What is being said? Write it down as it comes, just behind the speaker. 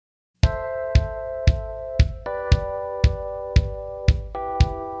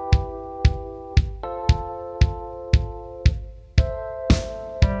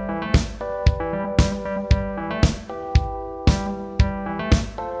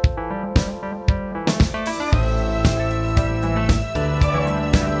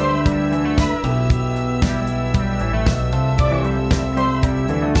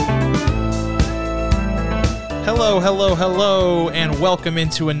Hello, and welcome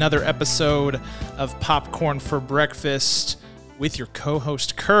into another episode of Popcorn for Breakfast with your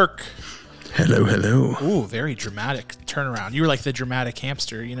co-host, Kirk. Hello. Ooh, very dramatic turnaround. You were like the dramatic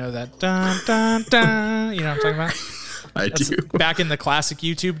hamster, you know, that dun, dun, dun, you know what I'm talking about? That's do. Back in the classic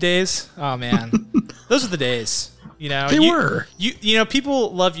YouTube days. Oh, man. Those are the days, you know. They were. You know,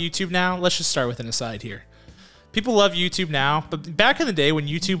 people love YouTube now. Let's just start with an aside here. People love YouTube now, but back in the day when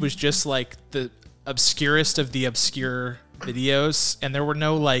YouTube was just like the obscurest of the obscure videos, and there was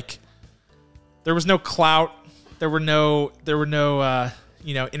no clout, there were no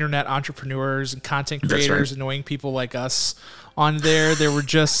internet entrepreneurs and content creators, annoying people like us on there. There were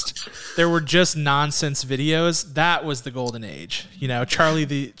just nonsense videos. That was the golden age. You know, Charlie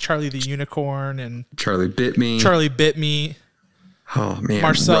the Unicorn and Charlie Bit Me. Oh man,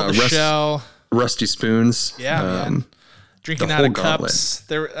 Marcel the Shell, Rusty Spoons. Yeah, man. Drinking out of cups.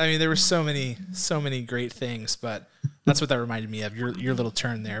 There were so many great things, but that's what that reminded me of. Your little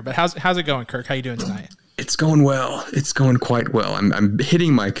turn there. But how's it going, Kirk? How you doing tonight? It's going well. It's going quite well. I'm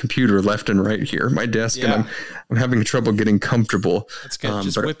hitting my computer left and right here, my desk, and I'm having trouble getting comfortable. That's good.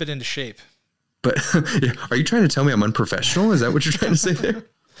 Just whip it into shape. But are you trying to tell me I'm unprofessional? Is that what you're trying to say there?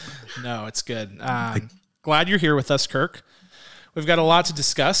 No, it's good. Glad you're here with us, Kirk. We've got a lot to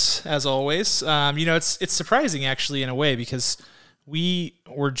discuss, as always. It's surprising, actually, in a way, because we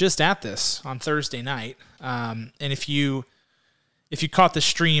were just at this on Thursday night. And if you caught the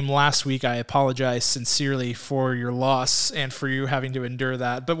stream last week, I apologize sincerely for your loss and for you having to endure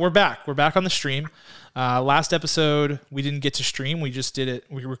that. But we're back. We're back on the stream. Last episode, we didn't get to stream. We just did it.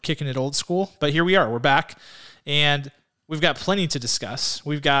 We were kicking it old school. But here we are. We're back. And we've got plenty to discuss.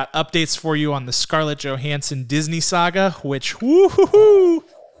 We've got updates for you on the Scarlett Johansson Disney saga, which, woo-hoo-hoo,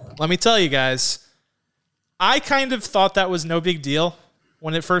 let me tell you guys, I kind of thought that was no big deal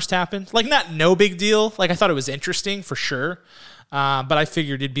when it first happened. Like, not no big deal. Like, I thought it was interesting for sure. But I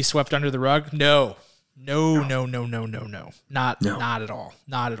figured it'd be swept under the rug. No. Not at all.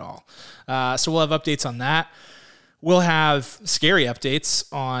 Not at all. So we'll have updates on that. We'll have scary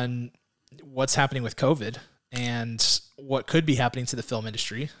updates on what's happening with COVID and what could be happening to the film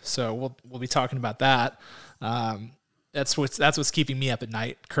industry. So we'll be talking about that. That's what's keeping me up at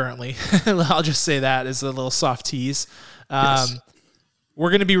night currently. I'll just say that as a little soft tease. Yes. We're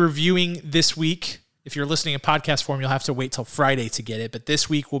going to be reviewing this week. If you're listening in podcast form, you'll have to wait till Friday to get it. But this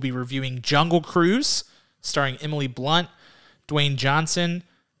week we'll be reviewing Jungle Cruise, starring Emily Blunt, Dwayne Johnson,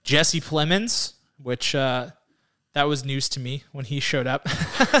 Jesse Plemons, which that was news to me when he showed up.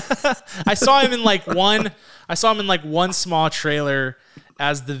 I saw him in like one small trailer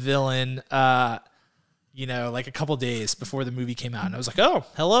as the villain, like a couple days before the movie came out. And I was like, oh,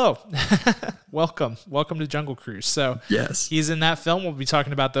 hello. Welcome to Jungle Cruise. So yes, he's in that film. We'll be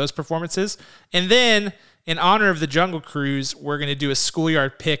talking about those performances. And then in honor of the Jungle Cruise, we're going to do a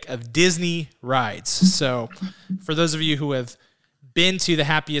schoolyard pick of Disney rides. So for those of you who have been to the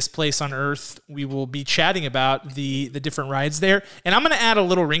happiest place on earth, we will be chatting about the different rides there. And I'm going to add a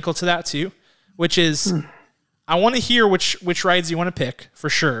little wrinkle to that too, which is I want to hear which rides you want to pick for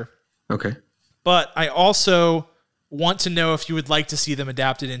sure. Okay. But I also want to know if you would like to see them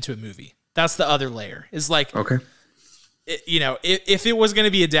adapted into a movie. That's the other layer. Is like, okay, if it was going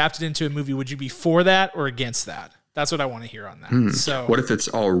to be adapted into a movie, would you be for that or against that? That's what I want to hear on that. So, what if it's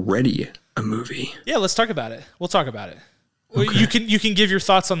already a movie? Yeah, let's talk about it. We'll talk about it. Okay. You can give your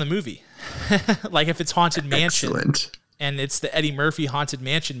thoughts on the movie, like if it's Haunted Mansion. Excellent. And it's the Eddie Murphy Haunted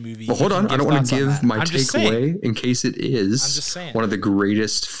Mansion movie. Well, hold on. I don't want to give my takeaway in case it is I'm just saying. One of the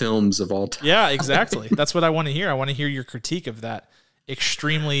greatest films of all time. Yeah, exactly. That's what I want to hear. I want to hear your critique of that.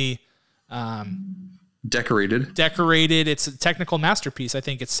 Extremely decorated. It's a technical masterpiece, I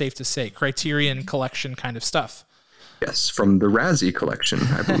think it's safe to say. Criterion Collection kind of stuff. Yes, from the Razzie Collection,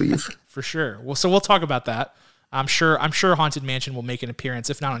 I believe. For sure. Well, so we'll talk about that. I'm sure Haunted Mansion will make an appearance,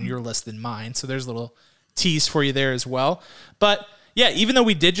 if not on your list, then mine. So there's a little tease for you there as well. But yeah, even though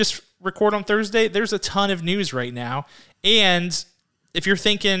we did just record on Thursday, there's a ton of news right now. And if you're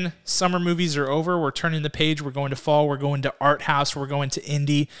thinking summer movies are over, we're turning the page, we're going to fall, we're going to art house, we're going to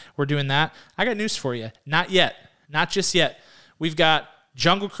indie, we're doing that, I got news for you. Not yet. Not just yet. We've got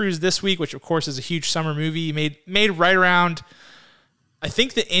Jungle Cruise this week, which of course is a huge summer movie, made right around, I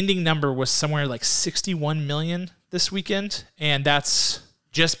think the ending number was somewhere like 61 million this weekend, and that's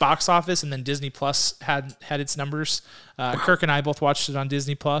just box office, and then Disney Plus had its numbers. Wow. Kirk and I both watched it on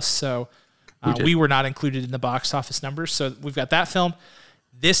Disney Plus, so we were not included in the box office numbers. So we've got that film.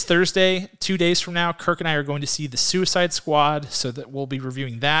 This Thursday, 2 days from now, Kirk and I are going to see The Suicide Squad, so that we'll be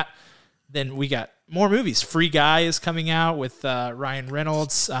reviewing that. Then we got more movies. Free Guy is coming out with Ryan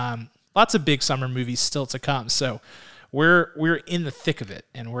Reynolds. lots of big summer movies still to come. So we're in the thick of it,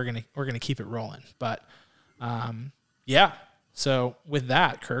 and we're gonna keep it rolling. But yeah. So with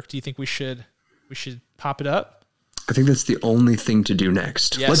that, Kirk, do you think we should pop it up? I think that's the only thing to do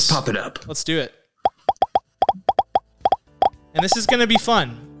next. Yes. Let's pop it up. Let's do it. And this is going to be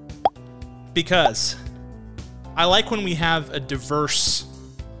fun because I like when we have a diverse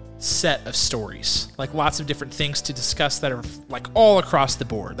set of stories, like lots of different things to discuss that are like all across the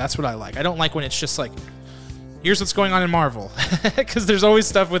board. That's what I like. I don't like when it's just like, here's what's going on in Marvel, because there's always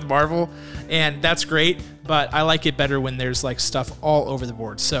stuff with Marvel, and that's great, but I like it better when there's like stuff all over the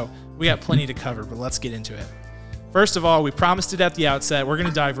board. So we got plenty to cover, but let's get into it. First of all, we promised it at the outset. We're going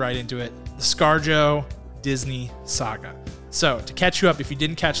to dive right into it. The ScarJo Disney saga. So to catch you up, if you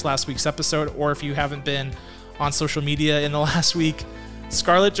didn't catch last week's episode, or if you haven't been on social media in the last week,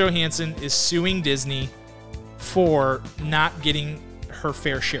 Scarlett Johansson is suing Disney for not getting her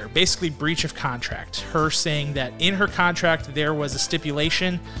fair share, basically breach of contract. Her saying that in her contract there was a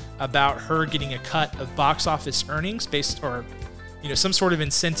stipulation about her getting a cut of box office earnings based, or some sort of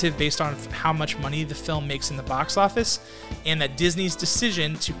incentive based on how much money the film makes in the box office, and that Disney's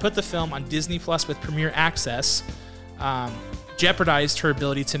decision to put the film on Disney Plus with Premier Access jeopardized her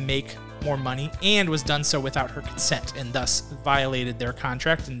ability to make more money, and was done so without her consent, and thus violated their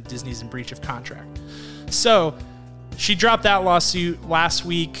contract, and Disney's in breach of contract. So she dropped that lawsuit last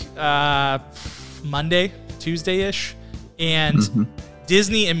week, Monday, Tuesday-ish, and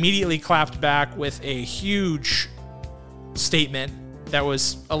Disney immediately clapped back with a huge statement that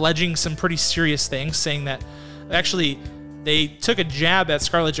was alleging some pretty serious things, saying that actually they took a jab at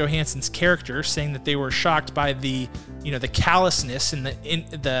Scarlett Johansson's character, saying that they were shocked by the callousness and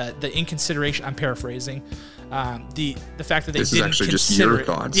the inconsideration. I'm paraphrasing. The fact that they this didn't is actually consider just your it.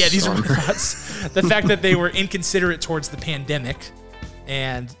 thoughts. Yeah, these are my thoughts. The fact that they were inconsiderate towards the pandemic,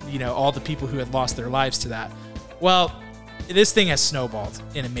 and all the people who had lost their lives to that. Well, this thing has snowballed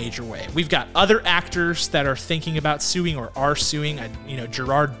in a major way. We've got other actors that are thinking about suing or are suing.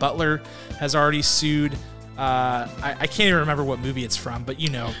 Gerard Butler has already sued. I can't even remember what movie it's from, but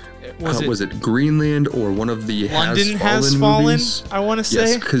was it Greenland or one of the London Has Fallen movies? I want to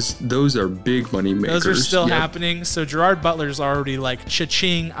say. Yes, because those are big money makers. Those are still happening. So Gerard Butler's already like,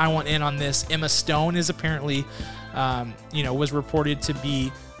 cha-ching, I want in on this. Emma Stone is apparently, was reported to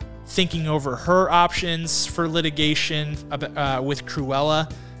be thinking over her options for litigation with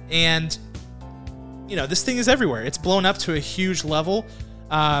Cruella. And, this thing is everywhere. It's blown up to a huge level.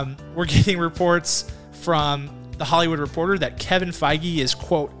 We're getting reports from The Hollywood Reporter that Kevin Feige is,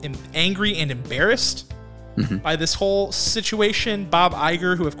 quote, angry and embarrassed by this whole situation. Bob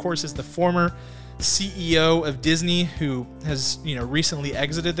Iger, who of course is the former CEO of Disney, who has recently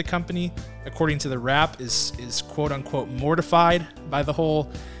exited the company, according to the Wrap, is quote unquote mortified by the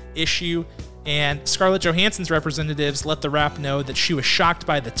whole issue. And Scarlett Johansson's representatives let the Wrap know that she was shocked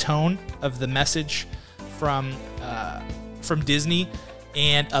by the tone of the message from Disney.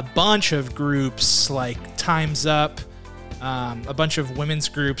 And a bunch of groups like Time's Up, a bunch of women's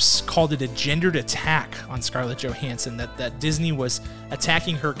groups called it a gendered attack on Scarlett Johansson, that Disney was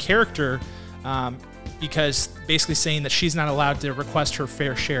attacking her character because basically saying that she's not allowed to request her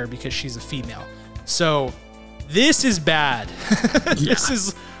fair share because she's a female. So this is bad. This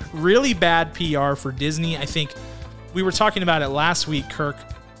is really bad PR for Disney. I think we were talking about it last week, Kirk.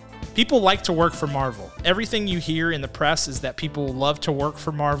 People like to work for Marvel. Everything you hear in the press is that people love to work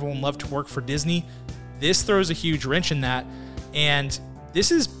for Marvel and love to work for Disney. This throws a huge wrench in that. And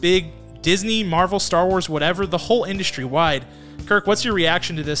this is big. Disney, Marvel, Star Wars, whatever, the whole industry wide. Kirk, what's your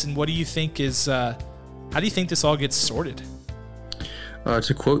reaction to this, and what do you think how do you think this all gets sorted?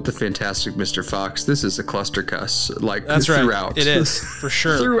 To quote the fantastic Mr. Fox, this is a cluster cuss, That's throughout. Right. It is, for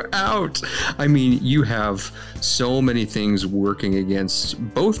sure. Throughout. I mean, you have so many things working against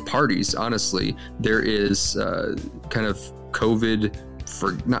both parties, honestly. There is kind of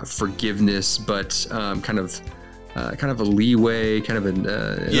COVID, not forgiveness, but kind of a leeway, kind of an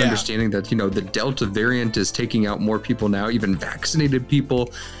understanding that, the Delta variant is taking out more people now, even vaccinated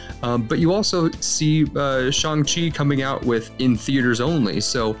people. But you also see Shang-Chi coming out with in theaters only.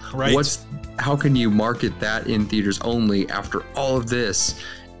 So how can you market that in theaters only after all of this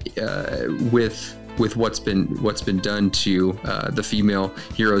with what's been done to the female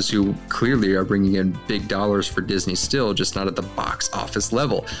heroes who clearly are bringing in big dollars for Disney still, just not at the box office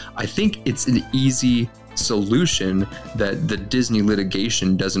level? I think it's an easy solution that the Disney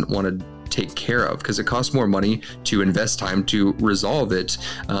litigation doesn't want to take care of, because it costs more money to invest time to resolve it.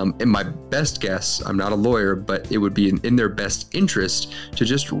 And my best guess, I'm not a lawyer, but it would be in their best interest to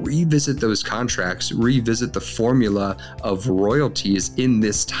just revisit those contracts, revisit the formula of royalties in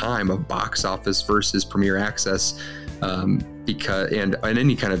this time of box office versus Premier Access, because and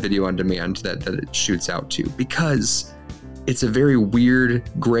any kind of video on demand that it shoots out to, because it's a very weird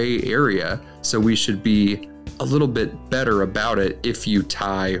gray area. So we should be a little bit better about it if you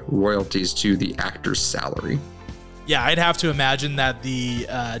tie royalties to the actor's salary. Yeah, I'd have to imagine that the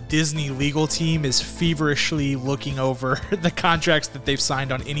Disney legal team is feverishly looking over the contracts that they've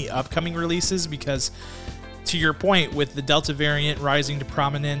signed on any upcoming releases, because to your point, with the Delta variant rising to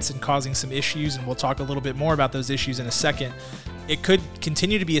prominence and causing some issues, and we'll talk a little bit more about those issues in a second, it could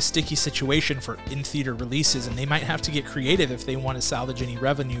continue to be a sticky situation for in-theater releases, and they might have to get creative if they want to salvage any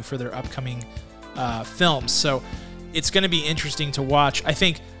revenue for their upcoming films. So it's going to be interesting to watch. I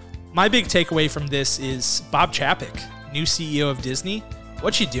think my big takeaway from this is Bob Chapek, new CEO of Disney.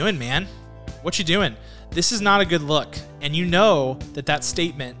 What you doing, man? What you doing? This is not a good look. And you know that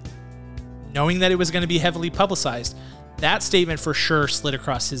statement, knowing that it was going to be heavily publicized, that statement for sure slid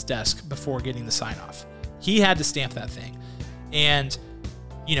across his desk before getting the sign-off. He had to stamp that thing. And,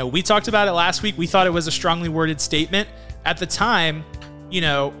 you know, we talked about it last week. We thought it was a strongly worded statement. At the time, you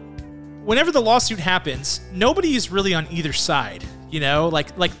know, whenever the lawsuit happens, nobody is really on either side. You know,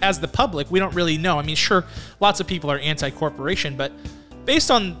 like as the public, we don't really know. I mean, sure, lots of people are anti-corporation, but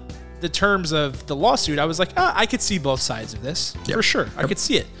based on the terms of the lawsuit, I was like, I could see both sides of this. Yep. For sure. I could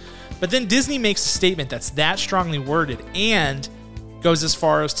see it. But then Disney makes a statement that's that strongly worded and goes as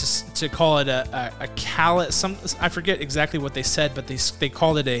far as to call it a callous. I forget exactly what they said, but they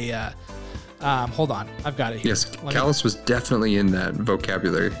called it a. Hold on, I've got it here. Yes, callous was definitely in that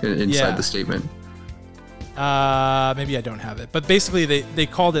vocabulary inside the statement. Maybe I don't have it, but basically they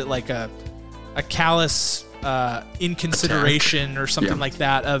called it like a callous inconsideration or something like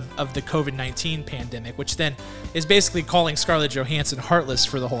that of the COVID-19 pandemic, which then is basically calling Scarlett Johansson heartless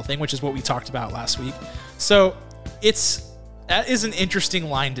for the whole thing, which is what we talked about last week. So that is an interesting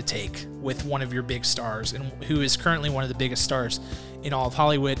line to take with one of your big stars, and who is currently one of the biggest stars in all of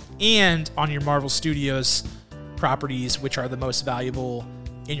Hollywood and on your Marvel Studios properties, which are the most valuable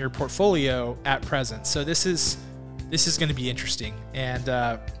in your portfolio at present. So this is going to be interesting. And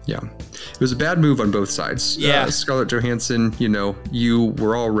it was a bad move on both sides. Scarlett Johansson, you know, you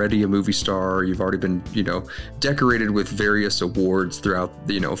were already a movie star. You've already been, you know, decorated with various awards throughout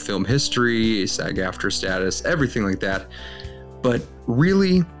the, you know, film history, SAG-AFTRA status, everything like that. But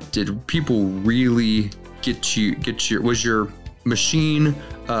really, did people really was your machine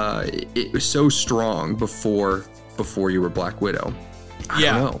it was so strong before you were Black Widow? I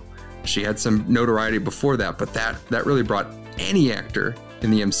don't know. She had some notoriety before that, but that really brought any actor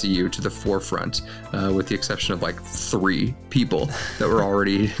in the MCU to the forefront, with the exception of like 3 people that were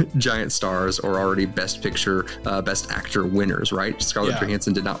already giant stars or already Best Picture, Best Actor winners, right? Scarlett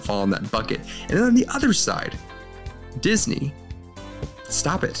Johansson did not fall in that bucket. And then on the other side, Disney.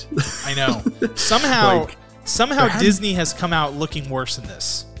 Stop it. I know. Somehow Disney has come out looking worse in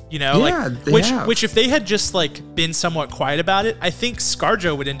this. You know, which if they had just like been somewhat quiet about it, I think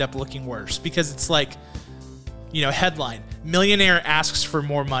ScarJo would end up looking worse, because it's like, you know, headline, millionaire asks for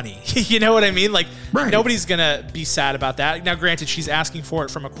more money. You know what I mean? Like, nobody's going to be sad about that. Now, granted, she's asking for it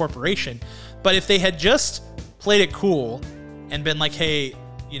from a corporation, but if they had just played it cool and been like, hey,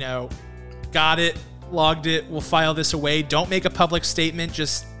 you know, got it, logged it, we'll file this away. Don't make a public statement.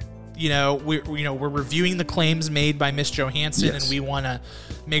 Just, you know, we're reviewing the claims made by Miss Johansson, and we want to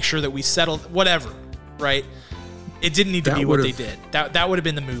make sure that we settle whatever, right? It didn't need to be what they did. That would have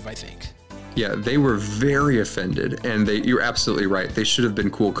been the move, I think. Yeah, they were very offended, and you're absolutely right. They should have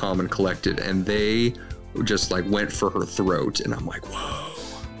been cool, calm, and collected, and they just like went for her throat, and I'm like, whoa.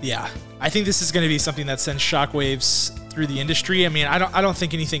 Yeah, I think this is going to be something that sends shockwaves through the industry. I mean, I don't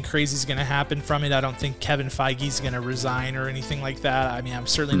think anything crazy is going to happen from it. I don't think Kevin Feige is going to resign or anything like that. I mean, I'm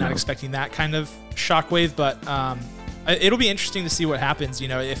certainly not expecting that kind of shockwave, but it'll be interesting to see what happens. You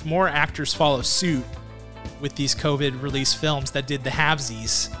know, if more actors follow suit with these COVID release films that did the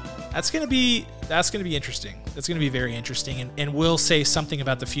halvesies, that's going to be interesting. That's going to be very interesting, and will say something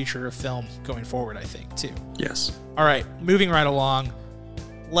about the future of film going forward, I think, too. Yes. All right, moving right along.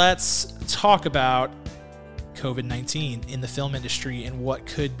 Let's talk about COVID-19 in the film industry and what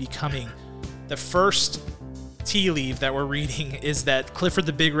could be coming. The first tea leaf that we're reading is that Clifford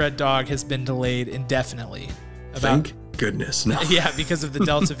the Big Red Dog has been delayed indefinitely. Thank goodness. No. Yeah, because of the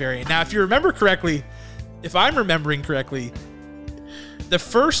Delta variant. Now, if I'm remembering correctly, the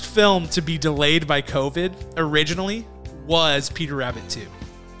first film to be delayed by COVID originally was Peter Rabbit 2.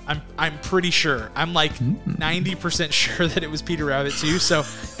 I'm pretty sure. I'm like 90% sure that it was Peter Rabbit 2. So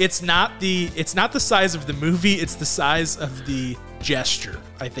it's not the size of the movie, it's the size of the gesture,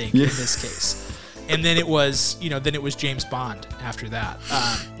 I think, in this case. And then it was James Bond after that.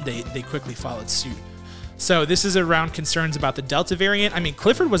 They quickly followed suit. So this is around concerns about the Delta variant. I mean,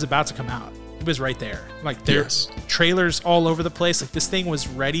 Clifford was about to come out. It was right there. Like, there's trailers all over the place. Like, this thing was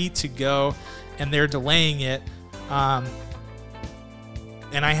ready to go, and they're delaying it. And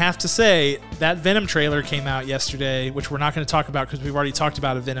I have to say, that Venom trailer came out yesterday, which we're not going to talk about because we've already talked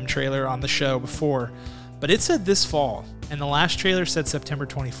about a Venom trailer on the show before. But it said this fall, and the last trailer said September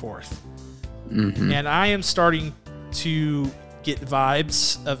 24th. Mm-hmm. And I am starting to get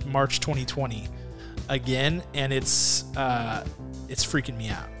vibes of March 2020 again, and it's freaking me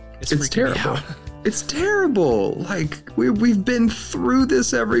out. It's terrible. It's terrible. Like, we've been through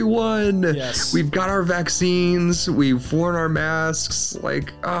this, everyone. Yes. We've got our vaccines. We've worn our masks.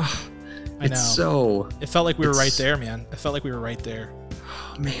 Like, I know. It felt like we were right there, man. It felt like we were right there.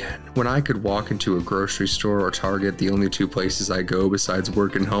 Man, when I could walk into a grocery store or Target, the only two places I go besides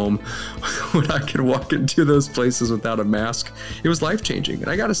work and home, when I could walk into those places without a mask, it was life-changing.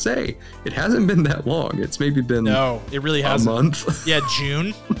 And I gotta say, it hasn't been that long. It's maybe been it really hasn't. A month. Yeah,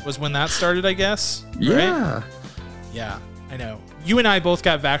 June was when that started, I guess. Yeah. Right? Yeah, I know. You and I both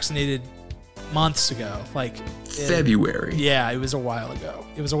got vaccinated months ago. Like February. Yeah, it was a while ago.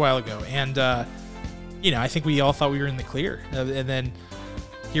 And, I think we all thought we were in the clear. And then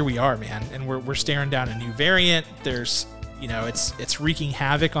here we are, man, and we're staring down a new variant. There's, it's wreaking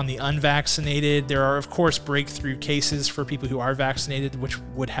havoc on the unvaccinated. There are, of course, breakthrough cases for people who are vaccinated, which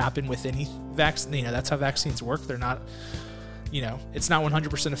would happen with any vaccine. That's how vaccines work. They're not, it's not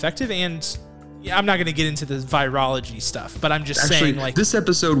 100% effective. And I'm not going to get into the virology stuff, but I'm just saying, like, this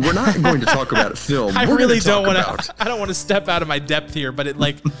episode, we're not going to talk about film. I really don't want to. I don't want to step out of my depth here, but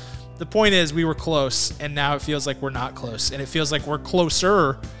the point is, we were close, and now it feels like we're not close, and it feels like we're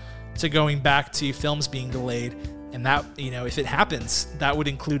closer to going back to films being delayed. And that, if it happens, that would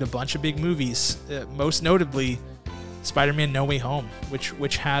include a bunch of big movies, most notably Spider-Man No Way Home,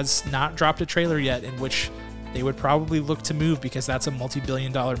 which has not dropped a trailer yet, and which they would probably look to move because that's a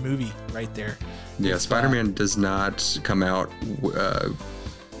multi-billion-dollar movie right there. Yeah, Spider-Man does not come out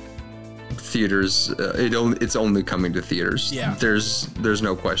theaters. It's only coming to theaters. Yeah. There's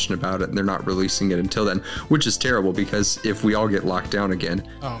no question about it, and they're not releasing it until then, which is terrible because if we all get locked down again,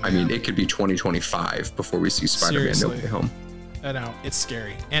 I mean, it could be 2025 before we see Spider-Man No Way Home. I know, it's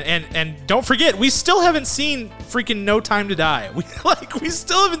scary. And don't forget, we still haven't seen freaking No Time to Die. We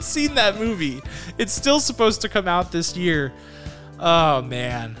still haven't seen that movie. It's still supposed to come out this year. Oh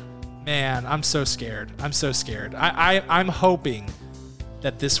man, I'm so scared. I'm hoping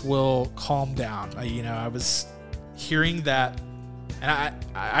that this will calm down. I was hearing that, and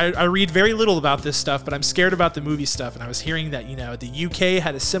I read very little about this stuff, but I'm scared about the movie stuff. And I was hearing that, the UK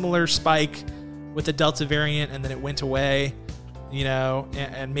had a similar spike with the Delta variant, and then it went away,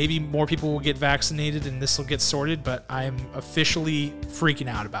 and maybe more people will get vaccinated and this will get sorted. But I'm officially freaking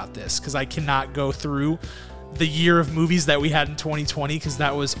out about this because I cannot go through the year of movies that we had in 2020 because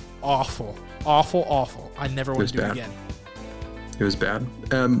that was awful. I never want to do it again. It was bad.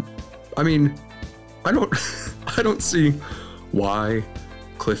 I mean, I don't see why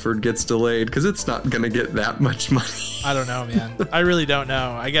Clifford gets delayed because it's not going to get that much money. I don't know, man. I really don't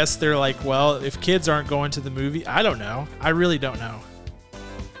know. I guess they're like, well, if kids aren't going to the movie, I don't know. I really don't know.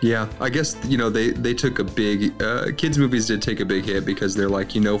 Yeah, I guess, they took a big, kids movies did take a big hit because they're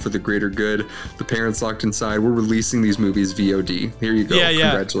like, for the greater good, the parents locked inside, we're releasing these movies VOD. Here you go. Yeah.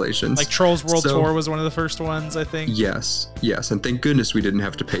 Congratulations. Like Trolls World Tour was one of the first ones, I think. Yes. And thank goodness we didn't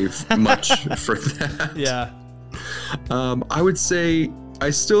have to pay much for that. Yeah. I would say, I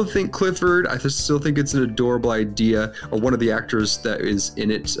still think Clifford, I still think it's an adorable idea. Or one of the actors that is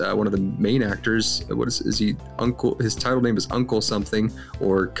in it, one of the main actors, is he Uncle? His title name is Uncle something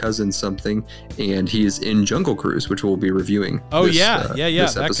or Cousin something, and he is in Jungle Cruise, which we'll be reviewing.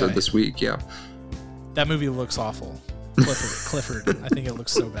 This episode this week. Yeah, that movie looks awful. Clifford. I think it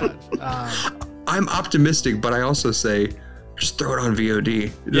looks so bad. I'm optimistic, but I also say, just throw it on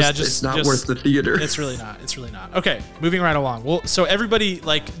VOD. It's not worth the theater. It's really not. Okay, moving right along. Well, so everybody,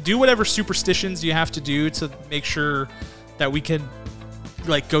 do whatever superstitions you have to do to make sure that we can,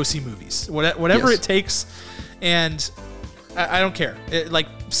 go see movies. Whatever it takes. And I don't care.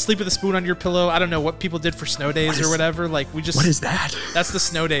 Sleep with a spoon on your pillow. I don't know what people did for snow days or whatever. What is that? That's the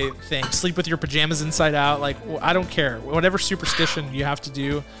snow day thing. Sleep with your pajamas inside out. I don't care. Whatever superstition you have to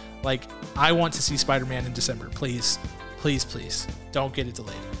do. I want to see Spider-Man in December. Please, don't get it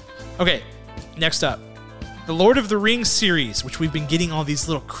delayed. Okay, next up. the Lord of the Rings series, which we've been getting all these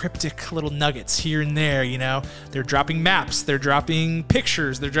little cryptic little nuggets here and there, you know. They're dropping maps, they're dropping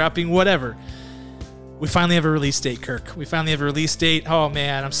pictures, they're dropping whatever. We finally have a release date, Kirk. We finally have a release date. Oh,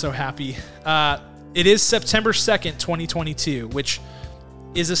 man, I'm so happy. It is September 2nd, 2022, which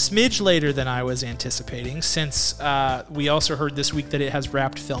is a smidge later than I was anticipating, since we also heard this week that it has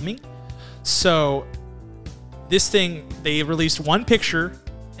wrapped filming. So this thing, they released one picture,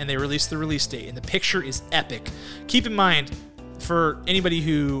 and they released the release date, and the picture is epic. Keep in mind, for anybody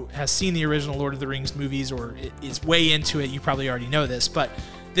who has seen the original Lord of the Rings movies or is way into it, you probably already know this, but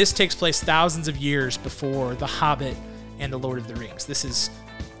this takes place thousands of years before The Hobbit and the Lord of the Rings. This is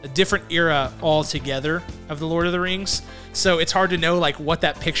a different era altogether of the Lord of the Rings, so it's hard to know like what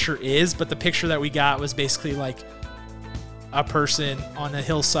that picture is, but the picture that we got was basically like a person on a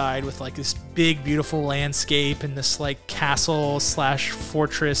hillside with like this big beautiful landscape and this like castle /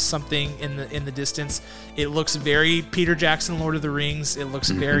 fortress something in the distance. It looks very Peter Jackson Lord of the Rings. It looks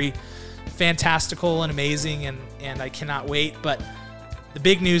very fantastical and amazing, and I cannot wait. But the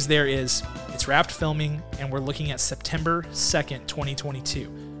big news there is it's wrapped filming, and we're looking at September 2nd,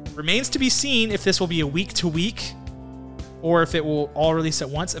 2022. Remains to be seen if this will be a week to week or if it will all release at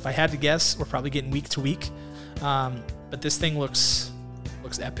once. If I had to guess, we're probably getting week to week. But this thing looks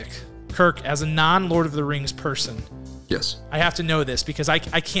epic. Kirk, as a non-Lord of the Rings person, yes, I have to know this because I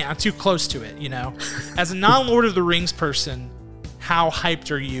can't. I'm too close to it, you know. As a non-Lord of the Rings person, how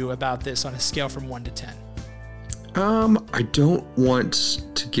hyped are you about this on a scale from 1 to 10? I don't want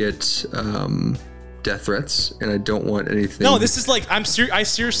to get death threats, and I don't want anything. No, this is like I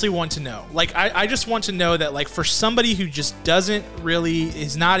seriously want to know. Like I just want to know that like for somebody who just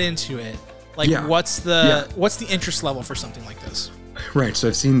is not into it. Like, what's the interest level for something like this? Right, so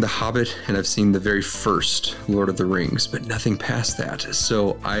I've seen The Hobbit, and I've seen the very first Lord of the Rings, but nothing past that.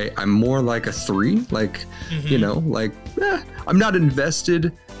 So I'm more like a 3, like, you know, like, I'm not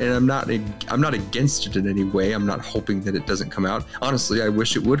invested, and I'm not against it in any way. I'm not hoping that it doesn't come out. Honestly, I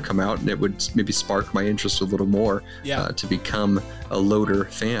wish it would come out, and it would maybe spark my interest a little more to become a Loader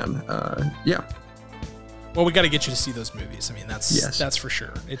fan. Well, we got to get you to see those movies. I mean, that's for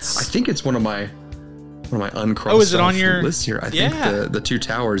sure. I think it's one of my uncrossed is it on your list here. I think the Two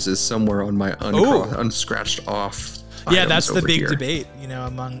Towers is somewhere on my unscratched off. Yeah, that's the big debate, you know,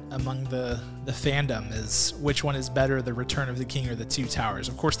 among the fandom is which one is better, The Return of the King or The Two Towers.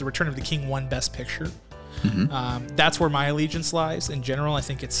 Of course, The Return of the King won Best Picture. That's where my allegiance lies. In general, I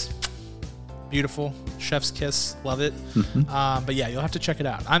think it's beautiful, chef's kiss, love it. But yeah, you'll have to check it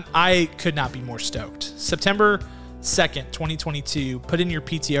out. I could not be more stoked. September 2nd, 2022. Put in your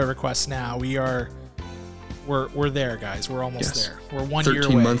PTO requests now. We're there, guys. We're almost there. We're 1 year away.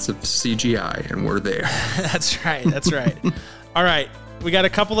 13 months of CGI, and we're there. That's right. All right, we got a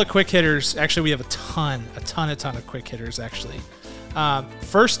couple of quick hitters. Actually, we have a ton of quick hitters. Actually,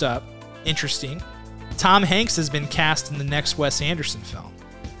 first up, interesting. Tom Hanks has been cast in the next Wes Anderson film,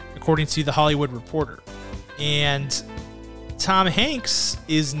 according to The Hollywood Reporter. And Tom Hanks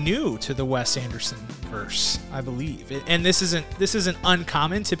is new to the Wes Anderson verse, I believe. And this isn't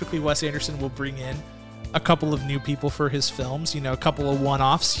uncommon. Typically, Wes Anderson will bring in a couple of new people for his films, you know, a couple of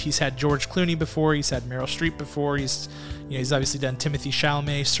one-offs. He's had George Clooney before, he's had Meryl Streep before, he's obviously done Timothée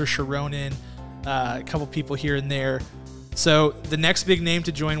Chalamet, Saoirse Ronan, a couple people here and there. So the next big name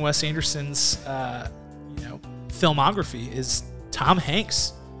to join Wes Anderson's filmography is Tom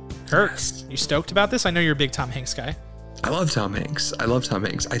Hanks. Kirk, you stoked about this? I know you're a big Tom Hanks guy. I love Tom Hanks.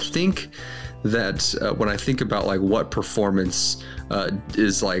 I think that when I think about like what performance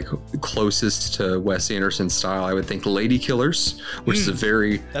is like closest to Wes Anderson's style, I would think Lady Killers, which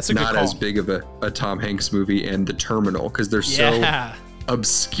is not as big of a Tom Hanks movie, and The Terminal, because they're so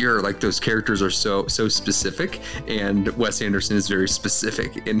obscure. Like those characters are so specific, and Wes Anderson is very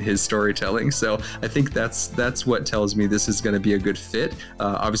specific in his storytelling. So I think that's what tells me this is going to be a good fit.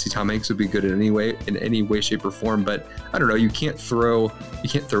 Obviously, Tom Hanks would be good in any way, shape, or form. But I don't know. You can't throw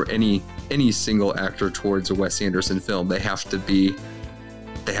any single actor towards a Wes Anderson film. They have to be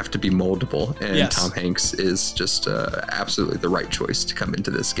moldable, and Tom Hanks is just absolutely the right choice to come into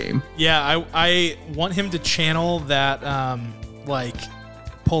this game. Yeah, I want him to channel that like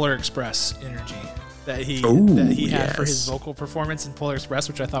Polar Express energy that he had for his vocal performance in Polar Express,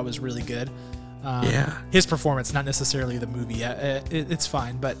 which I thought was really good. His performance, not necessarily the movie. It's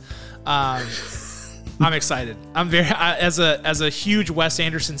fine, but I'm excited. I'm very as a huge Wes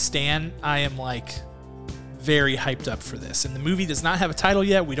Anderson stan, I am like very hyped up for this. And the movie does not have a title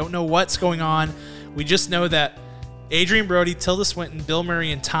yet. We don't know what's going on. We just know that Adrian Brody, Tilda Swinton, Bill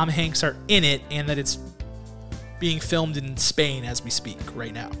Murray, and Tom Hanks are in it, and that it's being filmed in Spain as we speak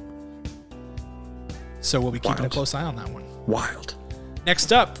right now. So we'll be keeping a close eye on that one. Wild.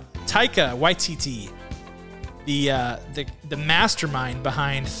 Next up, Taika Waititi, the mastermind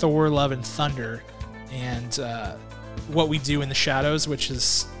behind Thor: Love and Thunder and What We Do in the Shadows, which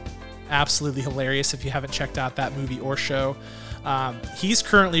is absolutely hilarious if you haven't checked out that movie or show. He's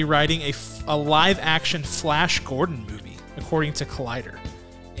currently writing a live-action Flash Gordon movie, according to Collider.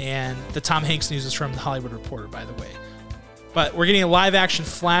 And the Tom Hanks news is from The Hollywood Reporter, by the way. But we're getting a live-action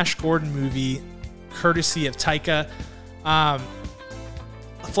Flash Gordon movie, courtesy of Taika.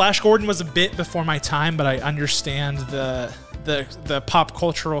 Flash Gordon was a bit before my time, but I understand the pop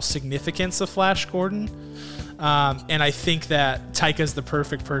cultural significance of Flash Gordon. And I think that Taika's the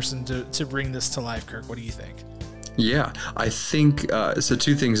perfect person to bring this to life. Kirk, what do you think? Yeah, I think so.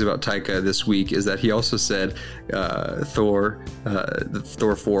 Two things about Taika this week is that he also said Thor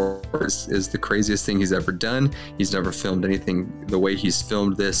 4 is the craziest thing he's ever done. He's never filmed anything the way he's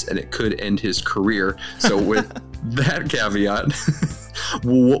filmed this, and it could end his career. So with that caveat,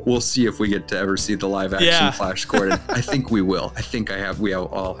 we'll see if we get to ever see the live action Flash Gordon. I think we will. I think we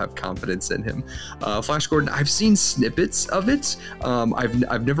all have confidence in him. Flash Gordon, I've seen snippets of it.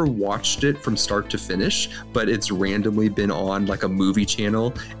 I've never watched it from start to finish, but it's randomly been on like a movie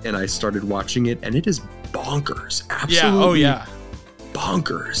channel, and I started watching it, and it is bonkers. Absolutely.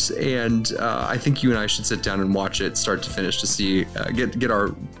 Bonkers. And I think you and I should sit down and watch it start to finish to see get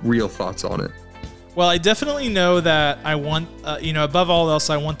our real thoughts on it. Well, I definitely know that I want, above all else,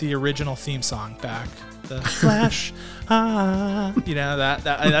 I want the original theme song back. The Flash,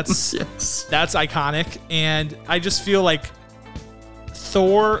 that's yes. That's iconic. And I just feel like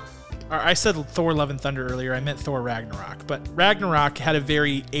I said Thor: Love and Thunder earlier. I meant Thor Ragnarok, but Ragnarok had a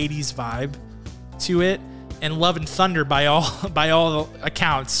very 80s vibe to it. And Love and Thunder, by all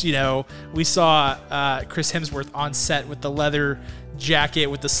accounts, we saw Chris Hemsworth on set with the leather jacket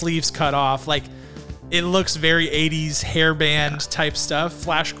with the sleeves cut off. Like, it looks very 80s hairband type stuff.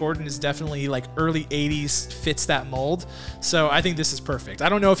 Flash Gordon is definitely like early 80s, fits that mold. So I think this is perfect. I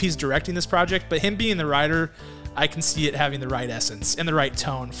don't know if he's directing this project, but him being the writer, I can see it having the right essence and the right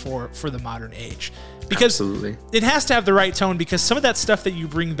tone for the modern age. Because Absolutely. It has to have the right tone, because some of that stuff that you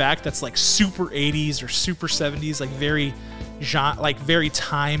bring back that's like super 80s or super 70s, like very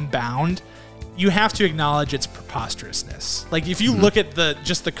time bound, you have to acknowledge its preposterousness. Like, if you look at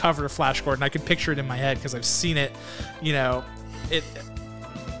just the cover of Flash Gordon, I can picture it in my head because I've seen it.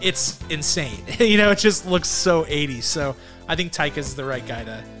 It's insane. It just looks so 80s. So I think Taika's the right guy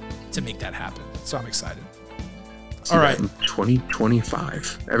to make that happen. So I'm excited. All right.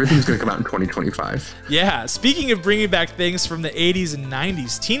 2025. Everything's going to come out in 2025. Yeah. Speaking of bringing back things from the 80s and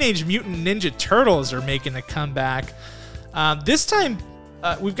 90s, Teenage Mutant Ninja Turtles are making a comeback. This time,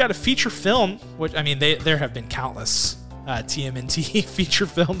 we've got a feature film, which, I mean, there have been countless TMNT feature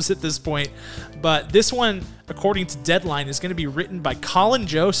films at this point, but this one, according to Deadline, is going to be written by Colin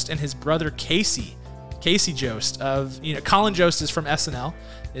Jost and his brother Casey Jost. Colin Jost is from SNL,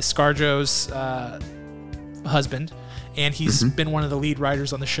 is ScarJo's husband, and he's been one of the lead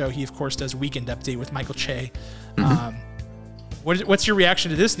writers on the show. He, of course, does Weekend Update with Michael Che. What's your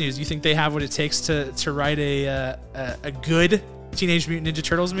reaction to this news? Do you think they have what it takes to write a good Teenage Mutant Ninja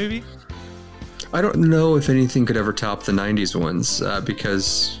Turtles movie? I don't know if anything could ever top the 90s ones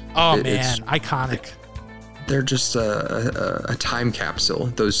because it's iconic. They're just a time capsule,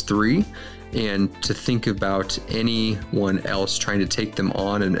 those three, and to think about anyone else trying to take them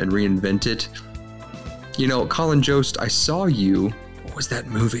on and reinvent it. Colin Jost, I saw you. What was that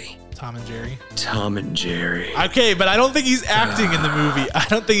movie? Tom and Jerry. Tom and Jerry. Okay, but I don't think he's acting in the movie. I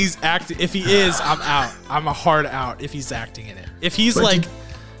don't think he's acting. If he is, I'm out. I'm a hard out if he's acting in it. If he's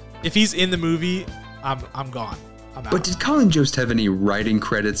if he's in the movie, I'm gone. I'm out. But did Colin Jost have any writing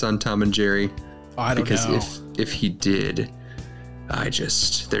credits on Tom and Jerry? Oh, I don't know. Because if he did,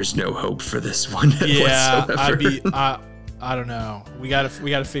 there's no hope for this one whatsoever. I don't know. We gotta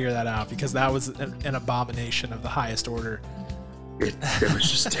figure that out, because that was an abomination of the highest order. It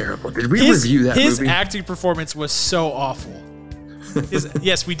was just terrible. Did we review that movie? His acting performance was so awful.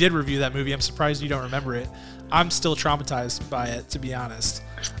 Yes, we did review that movie. I'm surprised you don't remember it. I'm still traumatized by it, to be honest.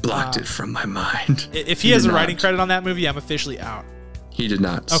 Blocked it from my mind. If he has a writing credit on that movie, I'm officially out. He did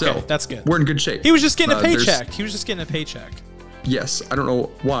not. Okay, so that's good. We're in good shape. He was just getting a paycheck. Yes, I don't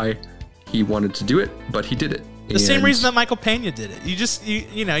know why he wanted to do it, but he did it. The same reason that Michael Pena did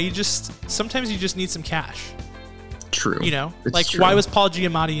it. Sometimes you just need some cash. True. It's true. Why was Paul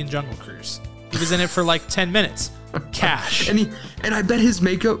Giamatti in Jungle Cruise? He was in it for like 10 minutes. Cash. And I bet his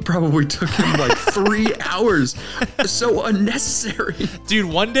makeup probably took him like 3 hours. So unnecessary. Dude,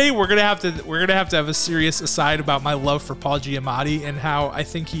 one day we're gonna have to have a serious aside about my love for Paul Giamatti and how I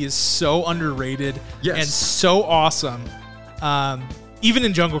think he is so underrated and so awesome. Even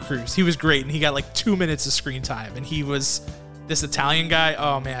in Jungle Cruise, he was great, and he got like 2 minutes of screen time, and he was this Italian guy.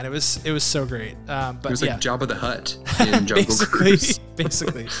 Oh man, it was so great. But it was like Jabba the Hutt in Jungle Cruise.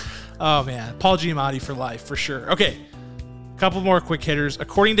 Basically. Oh man, Paul Giamatti for life, for sure. Okay, a couple more quick hitters.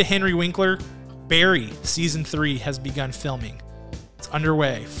 According to Henry Winkler, Barry season 3 has begun filming. It's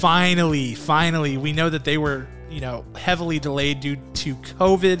underway. Finally, we know that they were heavily delayed due to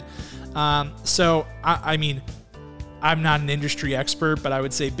COVID. So I mean, I'm not an industry expert, but I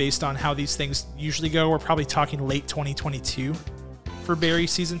would say based on how these things usually go, we're probably talking late 2022 for Barry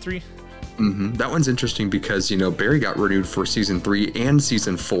season 3. Mm-hmm. That one's interesting because, Barry got renewed for season 3 and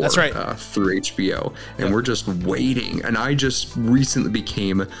season 4. That's right. Through HBO, and we're just waiting. And I just recently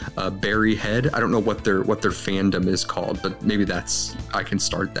became a Barry head. I don't know what their fandom is called, but maybe I can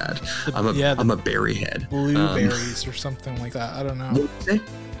start that. I'm a Barry head. Blueberries or something like that. I don't know. What did you say?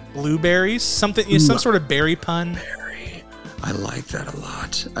 Blueberries? Something, some sort of berry pun. I like that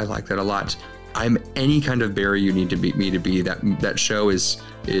a lot. I'm any kind of Barry you need to be me to be. That show is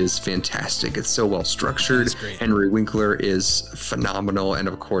fantastic. It's so well structured. Henry Winkler is phenomenal, and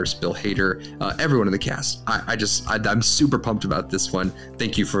of course Bill Hader, everyone in the cast. I'm super pumped about this one.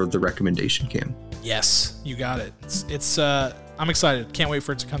 Thank you for the recommendation, Cam. Yes, you got it. It's I'm excited. Can't wait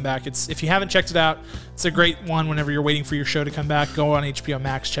for it to come back. If you haven't checked it out, it's a great one. Whenever you're waiting for your show to come back, go on HBO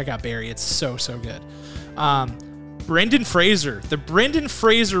Max, check out Barry. It's so good. Brendan Fraser. The Brendan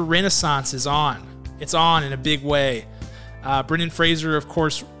Fraser Renaissance is on. It's on in a big way. Brendan Fraser, of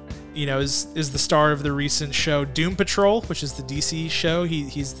course, is the star of the recent show Doom Patrol, which is the DC show.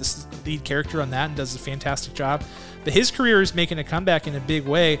 He's the lead character on that and does a fantastic job. But his career is making a comeback in a big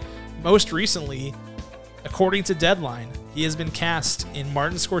way. Most recently, according to Deadline, he has been cast in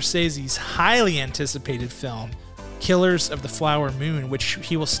Martin Scorsese's highly anticipated film, Killers of the Flower Moon, which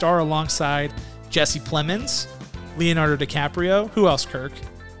he will star alongside Jesse Plemons, Leonardo DiCaprio. Who else, Kirk?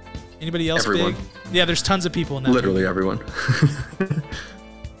 Anybody else? Everyone. Big? Yeah, there's tons of people in that Literally movie. Everyone.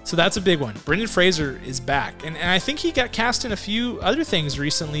 So that's a big one. Brendan Fraser is back. And I think he got cast in a few other things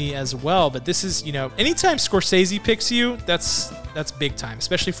recently as well. But this is, anytime Scorsese picks you, that's big time,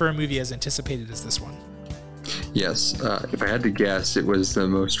 especially for a movie as anticipated as this one. Yes. If I had to guess, it was the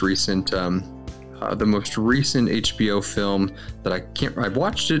most recent HBO film that I've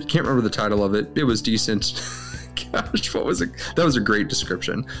watched it. Can't remember the title of it. It was decent. Gosh, what was it? That was a great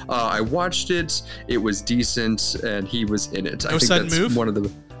description. I watched it. It was decent, and he was in it. I think that's move? one of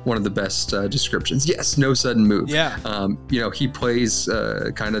the best descriptions. Yes, no sudden move. Yeah. He plays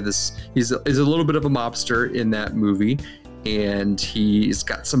kind of this. He's a little bit of a mobster in that movie, and he's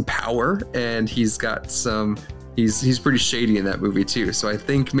got some power, and he's got some. He's pretty shady in that movie too. So I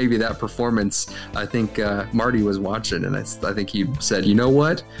think maybe that performance. I think Marty was watching, and I think he said, "You know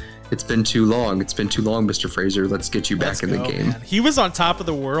what? It's been too long. It's been too long, Mr. Fraser. Let's get you back in the game." Man. He was on top of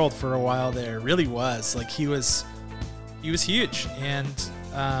the world for a while there. Really was. Like he was huge, and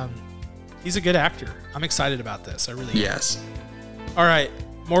he's a good actor. I'm excited about this. I really am. Yes. All right,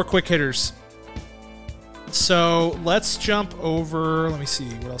 more quick hitters. So let's jump over. Let me see.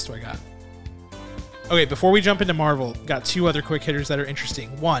 What else do I got? Okay, before we jump into Marvel, got 2 other quick hitters that are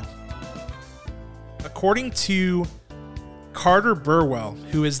interesting. One, according to Carter Burwell,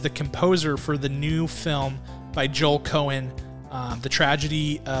 who is the composer for the new film by Joel Cohen, The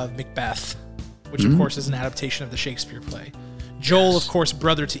Tragedy of Macbeth, which of course is an adaptation of the Shakespeare play. Joel, of course,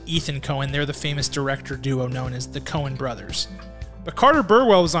 brother to Ethan Cohen. They're the famous director duo known as the Coen brothers. But Carter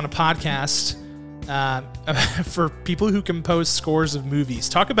Burwell was on a podcast for people who compose scores of movies.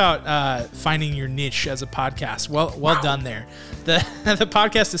 Talk about finding your niche as a podcast. Well done there. The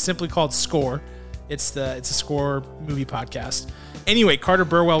podcast is simply called Score. It's a score movie podcast. Anyway, Carter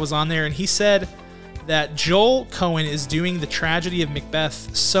Burwell was on there, and he said that Joel Cohen is doing The Tragedy of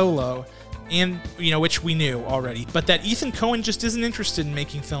Macbeth solo, and which we knew already, but that Ethan Cohen just isn't interested in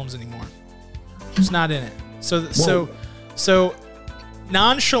making films anymore. He's not in it. So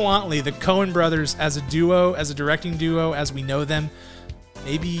nonchalantly, the Coen brothers as a duo, as a directing duo, as we know them,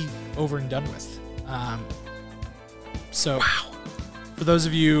 maybe over and done with. Wow. For those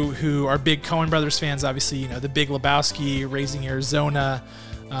of you who are big Coen brothers fans, obviously, The Big Lebowski, Raising Arizona,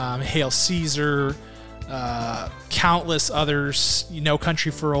 Hail Caesar, countless others, No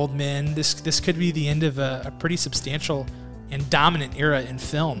Country for Old Men. This could be the end of a pretty substantial and dominant era in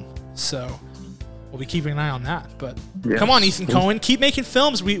film. So we'll be keeping an eye on that. But Come on, Ethan Cohen, keep making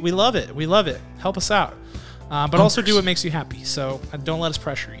films. We love it. We love it. Help us out. But also do what makes you happy. So don't let us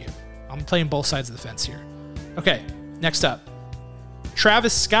pressure you. I'm playing both sides of the fence here. Okay, next up.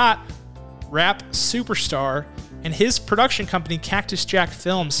 Travis Scott, rap superstar, and his production company, Cactus Jack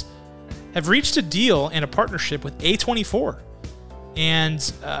Films, have reached a deal and a partnership with A24. And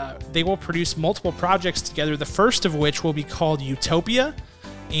they will produce multiple projects together, the first of which will be called Utopia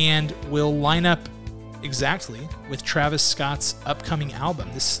and will line up exactly with Travis Scott's upcoming album.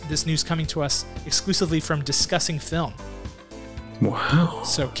 This news coming to us exclusively from Discussing Film. Wow.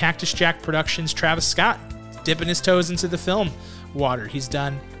 So Cactus Jack Productions, Travis Scott, dipping his toes into the film water. He's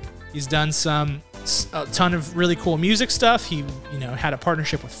done a ton of really cool music stuff. He, had a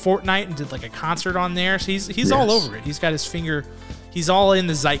partnership with Fortnite and did like a concert on there. So he's all over it. He's got his finger, he's all in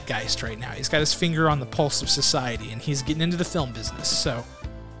the zeitgeist right now. He's got his finger on the pulse of society, and he's getting into the film business. So,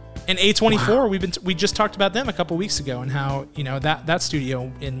 and A24, wow. we just talked about them a couple weeks ago, and how that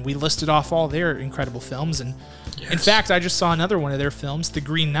studio, and we listed off all their incredible films. And yes. In fact, I just saw another one of their films, The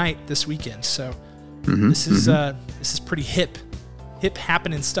Green Knight, this weekend. So this is pretty hip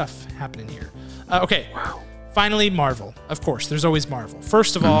happening stuff happening here. Okay. Wow. Finally, Marvel. Of course, there's always Marvel.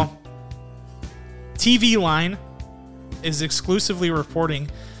 First of all, TV Line is exclusively reporting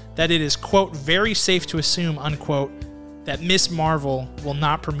that it is, quote, very safe to assume, unquote, that Miss Marvel will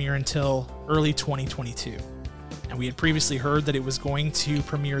not premiere until early 2022. And we had previously heard that it was going to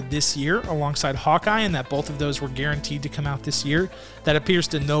premiere this year alongside Hawkeye, and that both of those were guaranteed to come out this year. That appears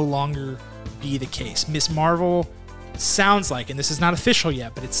to no longer be the case. Miss Marvel sounds like, and this is not official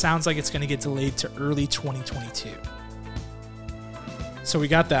yet, but it sounds like it's going to get delayed to early 2022. So we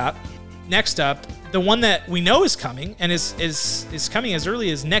got that. Next up, the one that we know is coming, and is coming as early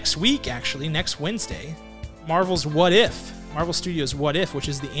as next week, actually, next Wednesday, Marvel's What If. Marvel Studios' What If, which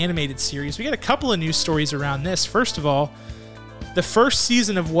is the animated series. We got a couple of news stories around this. First of all, the first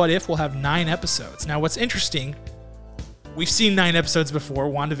season of What If will have 9 episodes. Now, what's interesting, we've seen 9 episodes before.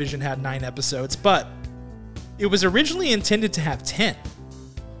 WandaVision had 9 episodes, but it was originally intended to have 10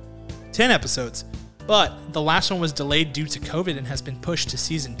 episodes, but the last one was delayed due to COVID and has been pushed to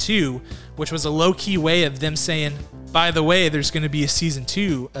season 2, which was a low-key way of them saying, by the way, there's going to be a season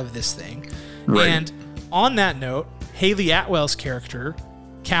 2 of this thing. Right. And on that note, Haley Atwell's character,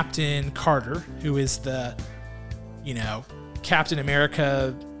 Captain Carter, who is the, Captain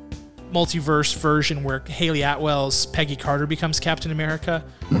America multiverse version where Haley Atwell's Peggy Carter becomes Captain America,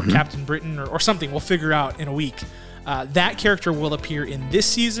 or Captain Britain, or something. We'll figure out in a week. That character will appear in this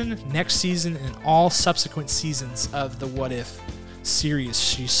season, next season, and all subsequent seasons of the What If series.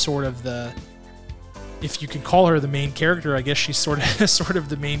 She's sort of the, if you can call her the main character, I guess she's sort of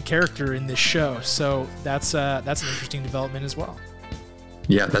the main character in this show. So that's an interesting development as well.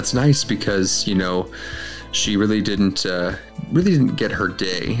 Yeah, that's nice because she really didn't get her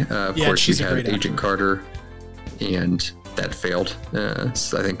day. Of course, she had Agent Carter, and that failed.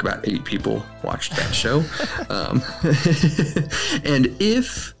 So I think about 8 people watched that show. And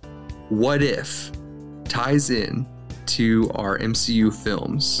if What If ties in to our MCU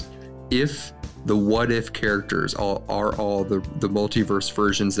films, if the What If characters are all the multiverse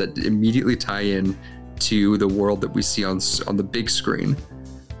versions that immediately tie in to the world that we see on the big screen,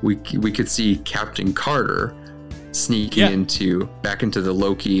 we could see Captain Carter sneaking back into the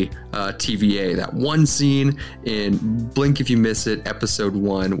Loki TVA. That one scene in Blink If You Miss It, episode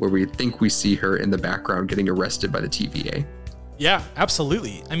 1, where we think we see her in the background getting arrested by the TVA. Yeah,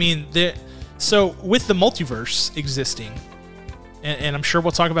 absolutely. I mean, so with the multiverse existing, and I'm sure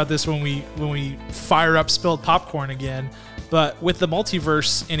we'll talk about this when we fire up Spilled Popcorn again, but with the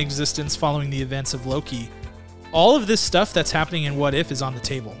multiverse in existence following the events of Loki, all of this stuff that's happening in What If is on the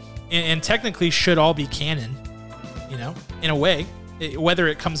table, and technically should all be canon, in a way, whether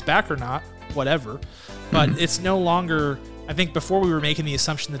it comes back or not, whatever. But it's no longer, I think before we were making the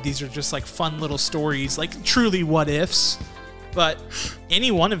assumption that these are just like fun little stories, like truly what ifs, but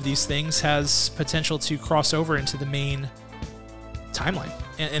any one of these things has potential to cross over into the main timeline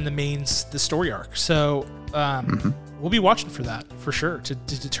and the story arc. So we'll be watching for that for sure to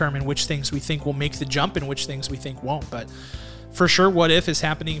determine which things we think will make the jump and which things we think won't. But for sure, What If is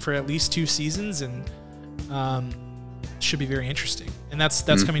happening for at least 2 seasons, and should be very interesting. And that's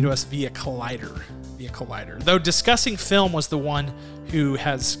coming to us via Collider. Though Discussing Film was the one who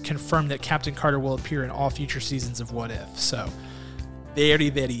has confirmed that Captain Carter will appear in all future seasons of What If. So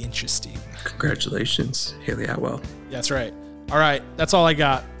very, very interesting. Congratulations, Haley Atwell. That's right. All right, that's all I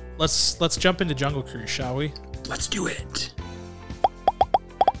got. Let's jump into Jungle Cruise, shall we? Let's do it.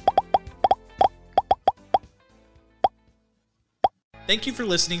 Thank you for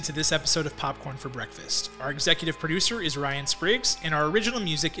listening to this episode of Popcorn for Breakfast. Our executive producer is Ryan Spriggs, and our original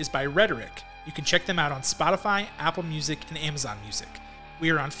music is by Rhetoric. You can check them out on Spotify, Apple Music, and Amazon Music. We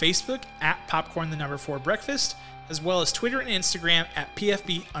are on Facebook at Popcorn the Number 4 Breakfast, as well as Twitter and Instagram at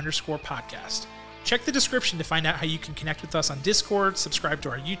PFB_podcast. Check the description to find out how you can connect with us on Discord, subscribe to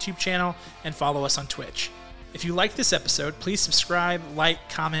our YouTube channel, and follow us on Twitch. If you like this episode, please subscribe, like,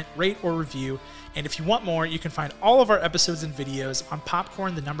 comment, rate, or review. And if you want more, you can find all of our episodes and videos on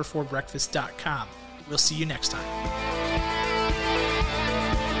popcornthenumber4breakfast.com. We'll see you next time.